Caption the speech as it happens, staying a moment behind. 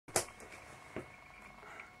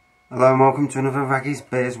Hello and welcome to another Crabbies,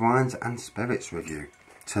 Beers, Wines and Spirits review.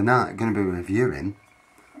 Tonight I'm going to be reviewing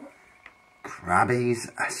Crabbies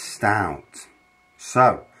Stout.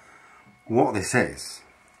 So, what this is,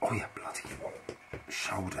 oh yeah, bloody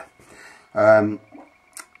shoulder.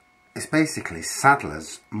 It's basically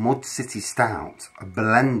Sadler's Mud City Stout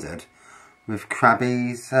blended with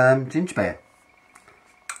Crabbies ginger beer.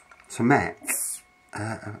 To me,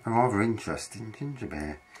 a rather interesting ginger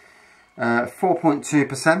beer.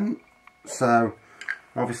 4.2%, so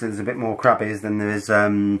obviously there's a bit more Crabbies than there is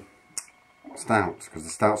Stout, because the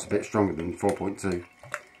Stout's a bit stronger than 4.2.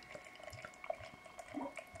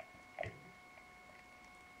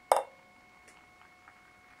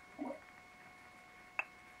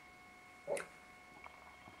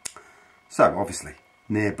 So obviously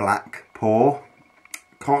near black pour,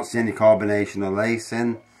 can't see any carbonation or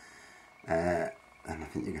lacing, and I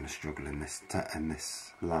think you're going to struggle in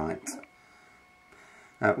this light.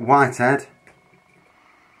 Whitehead,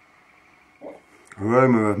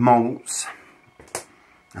 aroma of malts,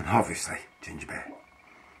 and obviously ginger beer.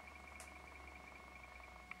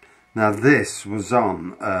 Now this was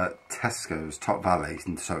on Tesco's Top Valley,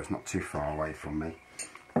 so it's not too far away from me.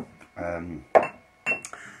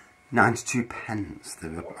 92 pence. They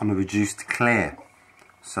were on a reduced clear,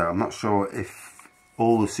 so I'm not sure if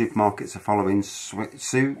all the supermarkets are following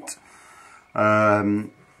suit. I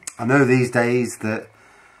know these days that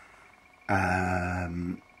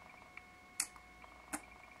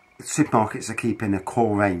supermarkets are keeping a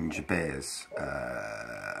core range of beers.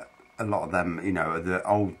 A lot of them, you know, are the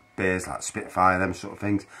old beers like Spitfire, them sort of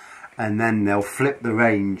things, and then they'll flip the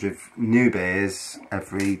range of new beers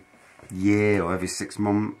every year or every 6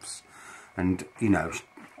 months, and you know,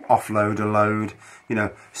 offload a load. You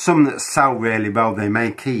know, some that sell really well they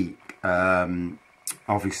may keep.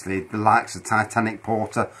 Obviously the likes of Titanic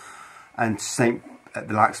Porter and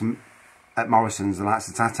the likes of, at Morrison's, the likes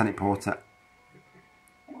of Titanic Porter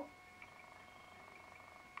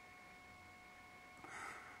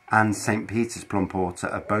and St. Peter's Plum Porter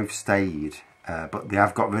have both stayed, but they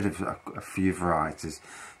have got rid of a few varieties.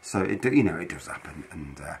 So it does happen,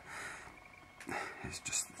 and it's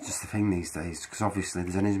just the thing these days, because obviously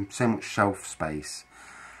there's only so much shelf space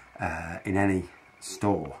in any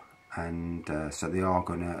store, and so they are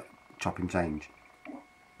going to chop and change.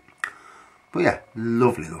 But yeah,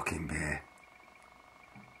 lovely looking beer.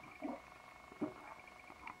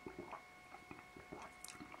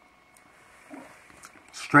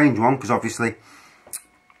 Strange one, because obviously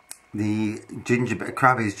the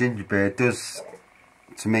Crabbies ginger beer does,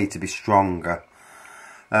 to me, to be stronger.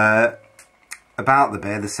 About the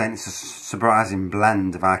beer, they're saying it's a surprising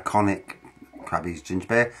blend of iconic Crabbies ginger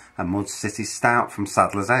beer and Mud City Stout from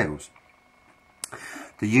Sadler's Ales.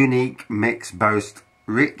 The unique mix boasts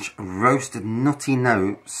rich, roasted, nutty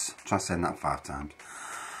notes, try saying that 5 times,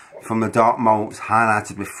 from the dark malts,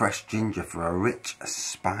 highlighted with fresh ginger for a rich,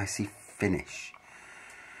 spicy finish.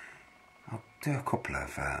 I'll do a couple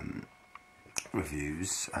of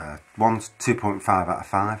reviews. One's 2.5 out of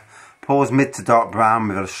 5. Pours mid to dark brown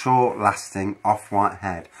with a short lasting off-white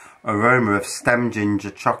head. Aroma of stem ginger,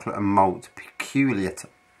 chocolate and malt. Peculiar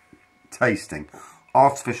tasting.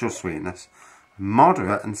 Artificial sweetness.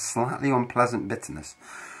 Moderate and slightly unpleasant bitterness.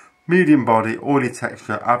 Medium body, oily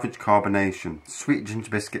texture, average carbonation. Sweet ginger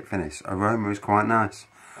biscuit finish. Aroma is quite nice.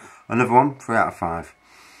 Another one, 3 out of 5.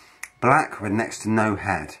 Black with next to no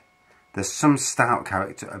head. There's some stout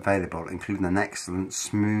character available, including an excellent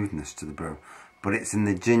smoothness to the brew, but it's in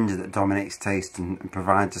the ginger that dominates taste and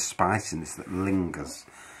provides a spiciness that lingers.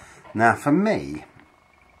 Now for me,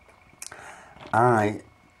 I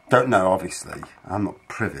don't know, obviously, I'm not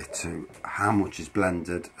privy to how much is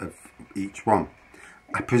blended of each one.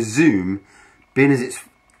 I presume, being as it's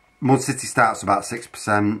Mud City Stout's about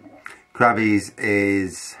 6%, Crabbies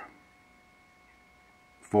is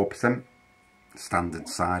 4%, standard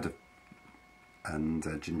cider and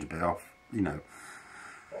ginger beer off, you know.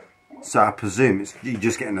 So I presume you're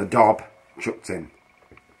just getting a dob chucked in,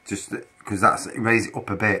 just because it raises it up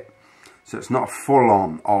a bit, so it's not a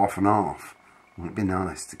full-on half and half. Wouldn't it be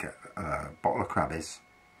nice to get a bottle of Crabbies,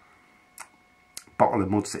 bottle of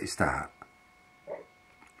Mud City Stout,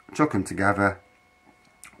 chuck them together,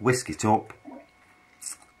 whisk it up,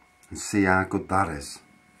 and see how good that is.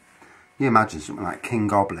 You imagine something like King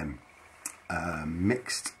Goblin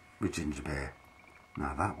mixed with ginger beer.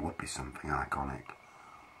 Now that would be something iconic.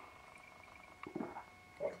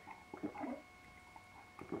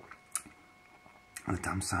 And a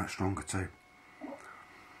damn sight stronger too.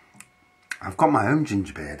 I've got my own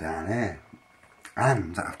ginger beer down here,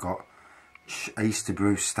 and I've got I used to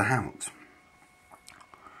brew stout.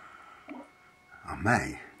 I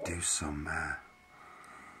may do some,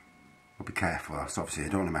 I'll be careful, so obviously I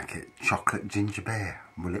don't want to make it chocolate ginger beer.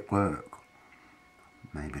 Will it work?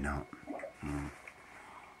 Maybe not.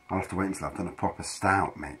 I'll have to wait until I've done a proper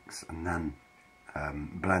stout mix and then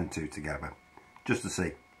blend two together, just to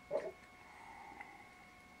see.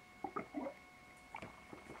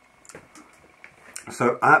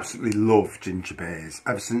 So I absolutely love ginger beers.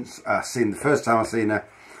 Ever since the first time I seen a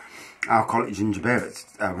alcoholic ginger beer, it's,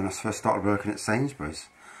 when I first started working at Sainsbury's.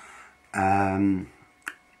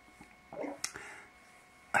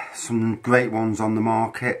 Some great ones on the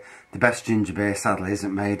market. The best ginger beer sadly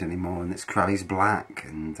isn't made anymore, and it's Crabbies Black,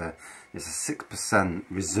 and it's a 6%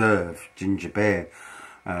 reserve ginger beer,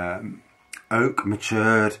 oak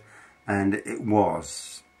matured, and it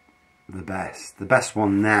was the best. The best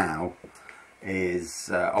one now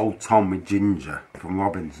is Old Tom with ginger from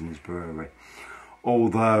Robinson's Brewery.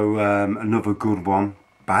 Although another good one,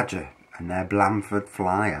 Badger and their Blandford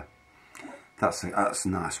Flyer. That's a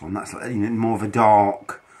nice one. That's, you know, more of a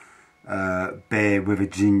dark beer with a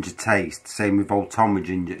ginger taste. Same with Old Tom with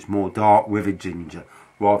ginger. It's more dark with a ginger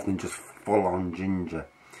rather than just full on ginger.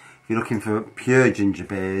 If you're looking for pure ginger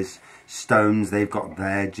beers, Stones, they've got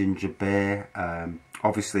their ginger beer.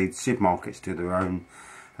 Obviously the supermarkets do their own.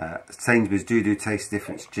 Sainsbury's do taste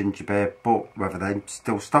difference ginger beer, but whether they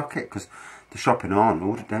still stock it, because the shop in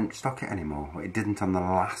Arnold don't stock it anymore. It didn't on the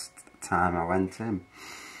last time I went in.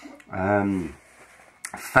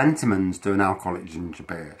 Fentiman's do an alcoholic ginger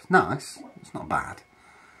beer. It's nice, it's not bad.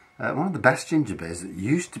 One of the best ginger beers that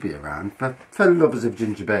used to be around for lovers of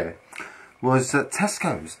ginger beer was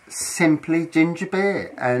Tesco's Simply Ginger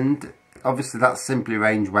Beer, and obviously that Simply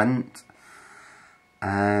range went,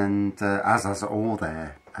 and as has all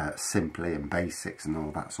their Simply and Basics and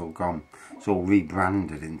all that's all gone. It's all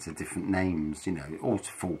rebranded into different names, you know, all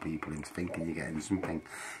to fool people into thinking you're getting something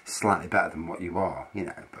slightly better than what you are, you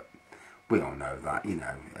know, but we all know that, you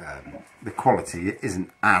know, the quality isn't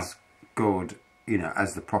as good, you know,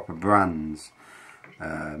 as the proper brands.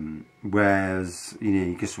 Whereas, you know,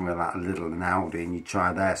 you go somewhere like Lidl and Aldi and you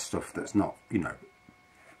try their stuff that's not, you know,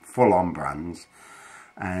 full on brands,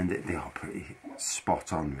 and they are pretty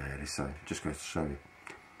spot on really, so just going to show you.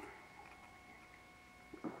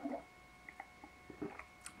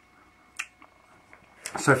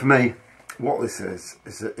 So for me, what this is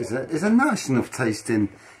a nice enough tasting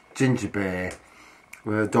ginger beer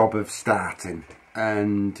with a dob of stout in,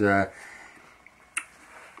 and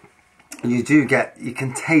you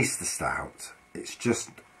can taste the stout. It's just,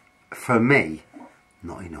 for me,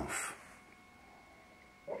 not enough.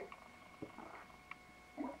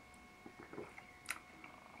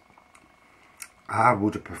 I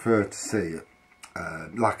would have preferred to see,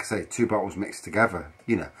 like I say, 2 bottles mixed together,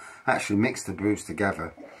 you know, actually mix the brews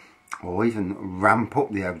together, or even ramp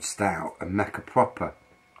up the old stout and make a proper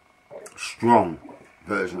strong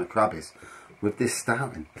version of Crabbies with this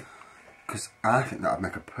stout in, because I think that would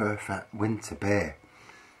make a perfect winter beer,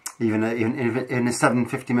 even in a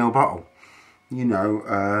 750ml bottle, you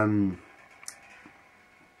know.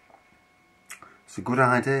 It's a good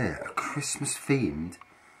idea, a Christmas themed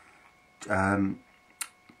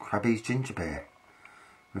Crabbies ginger beer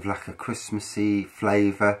with like a Christmassy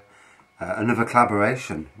flavour. Another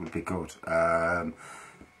collaboration would be good.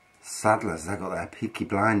 Sadlers, they got their Peaky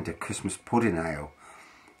Blinder Christmas pudding ale,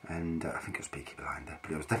 and I think it was Peaky Blinder,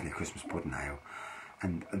 but it was definitely a Christmas pudding ale,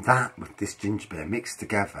 and that with this ginger beer mixed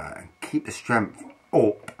together and keep the strength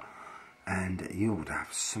up, and you would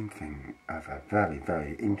have something of a very,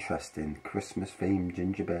 very interesting Christmas themed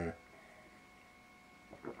ginger beer.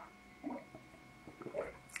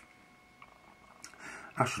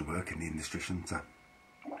 I should work in the industry, shouldn't I?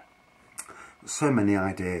 So many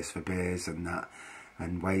ideas for beers and that,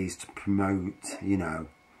 and ways to promote, you know,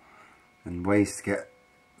 and ways to get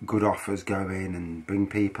good offers going and bring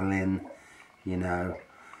people in, you know.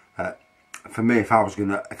 For me, if I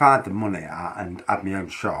had the money and had my own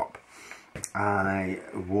shop, I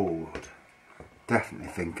would definitely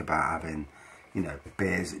think about having, you know,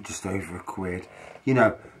 beers at just over £1. You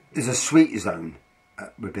know, there's a sweet zone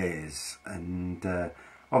with beers, and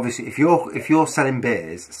obviously if you're selling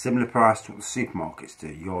beers similar price to what the supermarkets do,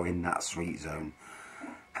 you're in that sweet zone.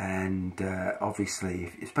 And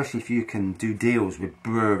obviously, especially if you can do deals with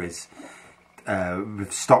breweries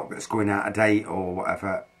with stock that's going out of date or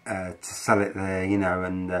whatever, to sell it there, you know,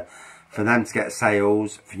 and for them to get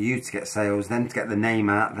sales, for you to get sales, them to get the name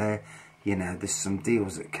out there, you know, there's some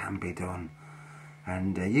deals that can be done.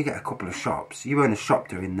 And you get a couple of shops, you own a shop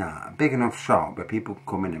doing that, a big enough shop where people can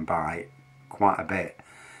come in and buy quite a bit,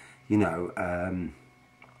 you know, and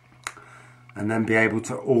then be able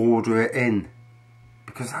to order it in,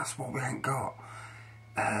 because that's what we ain't got.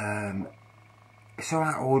 it's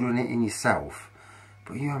alright ordering it in yourself,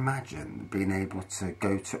 but you imagine being able to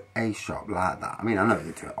go to a shop like that. I mean, I know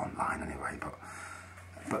they do it online anyway,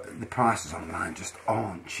 but the prices online just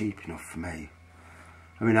aren't cheap enough for me.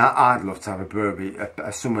 I mean, I'd love to have a brewery,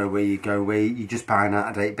 somewhere where you go where you just buy an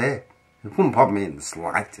out-of-date beer. It wouldn't bother me in the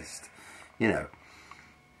slightest, you know.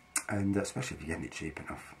 And especially if you're getting it cheap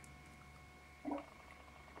enough.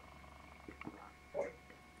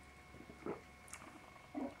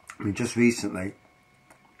 I mean, just recently,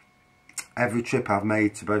 every trip I've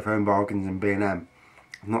made to both Home Bargains and B&M,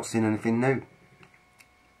 I've not seen anything new.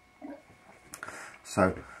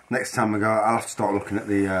 So next time we go, I'll have to start looking at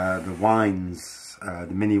the wines, the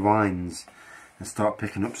mini wines, and start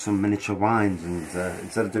picking up some miniature wines, and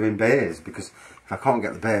instead of doing beers, because if I can't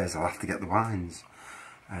get the beers, I'll have to get the wines,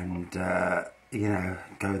 and you know,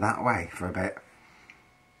 go that way for a bit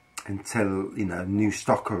until, you know, new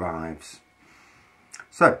stock arrives.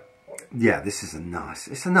 So yeah, this is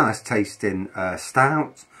it's a nice tasting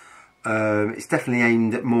stout. It's definitely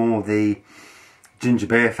aimed at more the ginger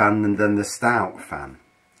beer fan than the stout fan.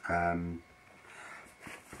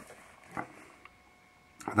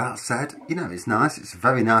 That said, you know, it's nice. It's a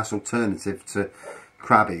very nice alternative to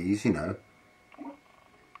Crabbies, you know.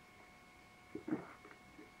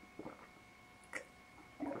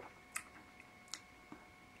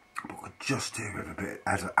 But could just do with a bit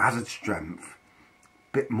added strength,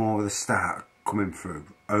 a bit more of the stout coming through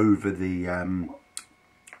over the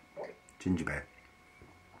ginger beer.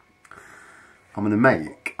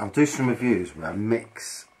 I'll do some reviews where I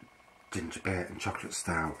mix ginger beer and chocolate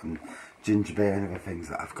stout and ginger beer and other things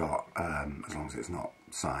that I've got, as long as it's not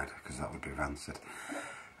cider, because that would be rancid.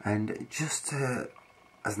 And just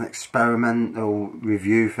as an experimental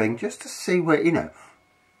review thing, just to see where, you know,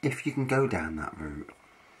 if you can go down that route.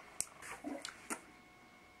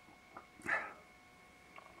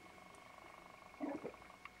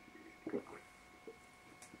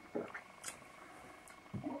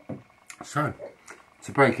 So,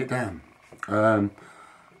 to break it down,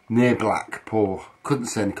 near black, poor, couldn't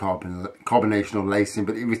see any carbonation or lacing,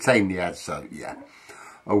 but it retained the head, so yeah.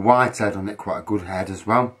 A white head on it, quite a good head as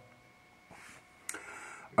well.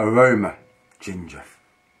 Aroma, ginger,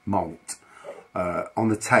 malt. On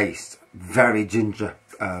the taste, very ginger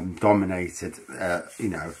dominated, you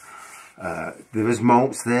know. There was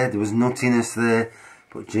malts there was nuttiness there,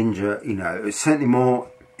 but ginger, you know, it's certainly more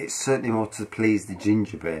to please the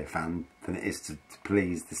ginger beer fan than it is to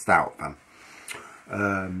please the stout fan.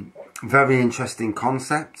 Very interesting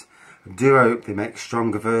concept. I do hope they make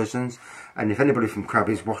stronger versions, and if anybody from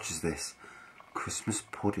Crabbies watches this, Christmas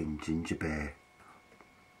pudding ginger beer,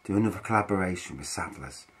 do another collaboration with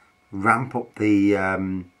Sadlers, ramp up the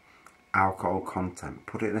alcohol content,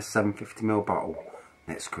 put it in a 750ml bottle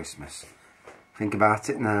next Christmas. Think about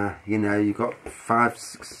it now, you know, you've got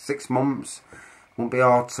 5-6 months. Won't be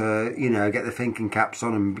hard to, you know, get the thinking caps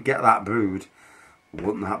on and get that brewed.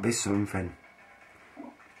 Wouldn't that be something?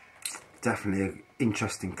 Definitely an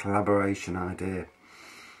interesting collaboration idea.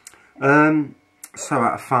 So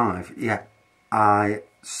out of 5, yeah, I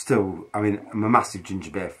mean, I'm a massive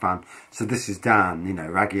ginger beer fan, so this is down, you know,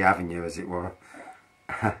 Raggy Avenue, as it were.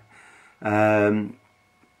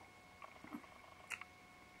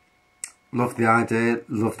 Love the idea,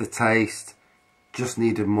 love the taste. Just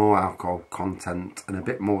needed more alcohol content and a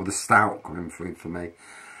bit more of the stout coming through for me.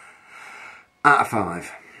 Out of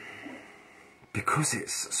 5. Because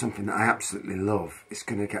it's something that I absolutely love, it's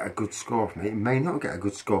going to get a good score for me. It may not get a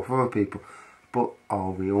good score for other people, but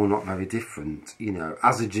are we all not very different? You know,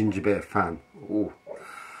 as a ginger beer fan, ooh.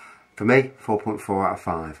 For me, 4.4 out of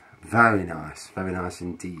 5. Very nice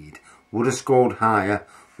indeed. Would have scored higher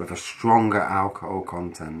with a stronger alcohol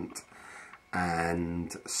content,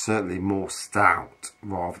 and certainly more stout,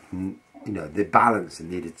 rather than, you know, the balance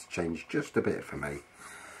needed to change just a bit for me.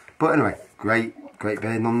 But anyway, great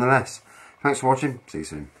beer nonetheless. Thanks for watching, see you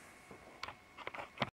soon.